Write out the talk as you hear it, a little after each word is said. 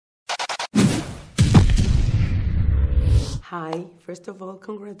Hi, first of all,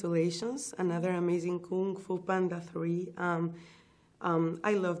 congratulations, another amazing Kung Fu Panda 3.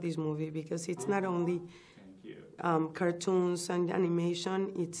 I love this movie because it's not only cartoons and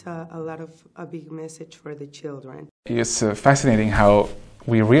animation, it's a lot of a big message for the children. It's fascinating how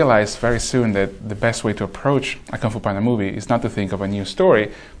we realized very soon that the best way to approach a Kung Fu Panda movie is not to think of a new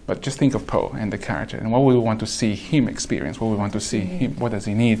story, but just think of Po and the character and what we want to see him experience, what we want to see him, what does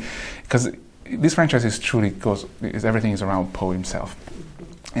he need, because this franchise everything is around Po himself.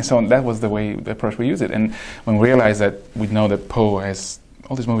 And so that was the approach we used it. And when we realized that we know that Po has,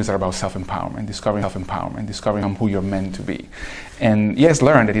 all these movies are about self-empowerment, discovering who you're meant to be. And yes,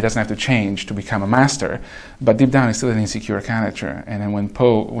 learn that he doesn't have to change to become a master, but deep down he's still an insecure character. And then when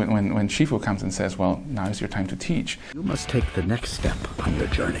Shifu comes and says, well, now is your time to teach. You must take the next step on your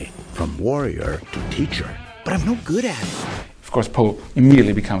journey, from warrior to teacher. But I'm no good at it. Of course, Po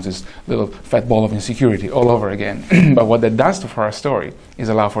immediately becomes this little fat ball of insecurity all over again. But what that does for our story is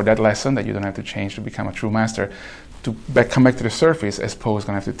allow for that lesson that you don't have to change to become a true master to come back to the surface, as Po is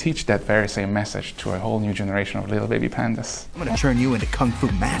going to have to teach that very same message to a whole new generation of little baby pandas. I'm going to turn you into Kung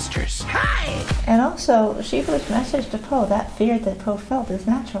Fu masters. Hi! And also, Shifu's message to Po, that fear that Po felt is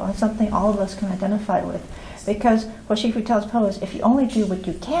natural and something all of us can identify with. Because what Shifu tells Po is, if you only do what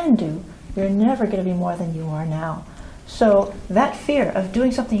you can do, you're never going to be more than you are now. So that fear of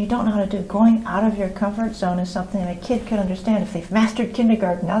doing something you don't know how to do, going out of your comfort zone, is something a kid could understand. If they've mastered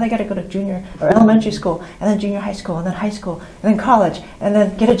kindergarten, now they got to go to junior or elementary school, and then junior high school, and then high school, and then college, and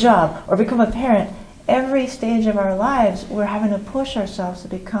then get a job or become a parent. Every stage of our lives, we're having to push ourselves to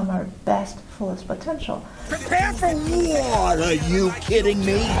become our best, fullest potential. Prepare for war! Are you kidding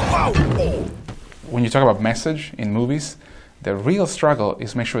me? When you talk about message in movies, the real struggle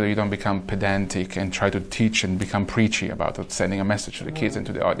is make sure that you don't become pedantic and try to teach and become preachy about sending a message to the kids and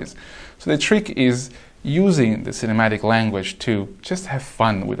to the audience. So the trick is using the cinematic language to just have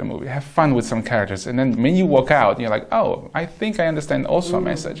fun with the movie, have fun with some characters, and then when you walk out, you're like, oh, I think I understand also a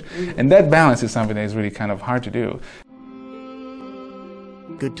message. And that balance is something that is really kind of hard to do.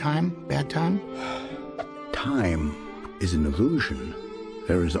 Good time, bad time? Time is an illusion.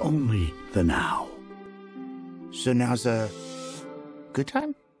 There is only the now. So now's a good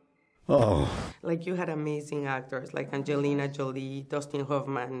time? Oh. Like, you had amazing actors like Angelina Jolie, Dustin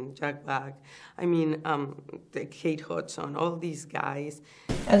Hoffman, Jack Black, I mean, Kate Hudson, all these guys.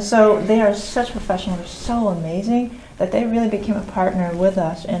 And so they are such professionals, they're so amazing that they really became a partner with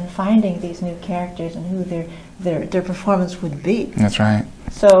us in finding these new characters and who their performance would be. That's right.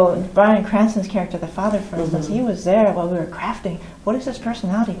 So Bryan Cranston's character, the father, for instance, he was there while we were crafting. What is his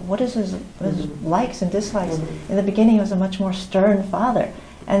personality? What is his likes and dislikes? In the beginning, he was a much more stern father.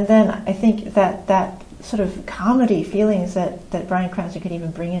 And then I think that sort of comedy feelings that Bryan Cranston could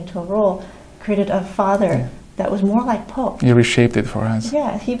even bring into a role created a father that was more like Po. You reshaped it for us.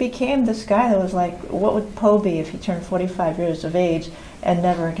 Yeah, he became this guy that was like, what would Po be if he turned 45 years of age and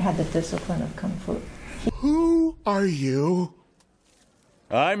never had the discipline of Kung Fu? Who are you?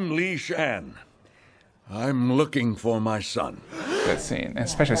 I'm Li Shan. I'm looking for my son. That scene,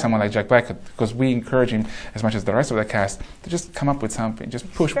 especially someone like Jack Black, because we encourage him as much as the rest of the cast to just come up with something,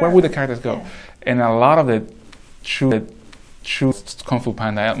 just push. Where would the characters go? Yeah. And a lot of the true Kung Fu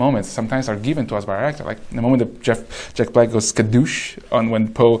Panda moments sometimes are given to us by our actor. Like the moment that Jack Black goes skadoosh on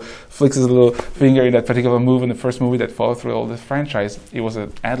when Po flicks his little finger in that particular move in the first movie that followed through all the franchise, it was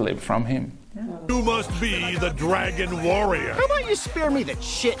an ad-lib from him. You must be the Dragon Warrior. How about you spare me the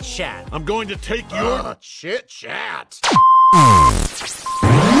chit-chat? I'm going to take your chit-chat.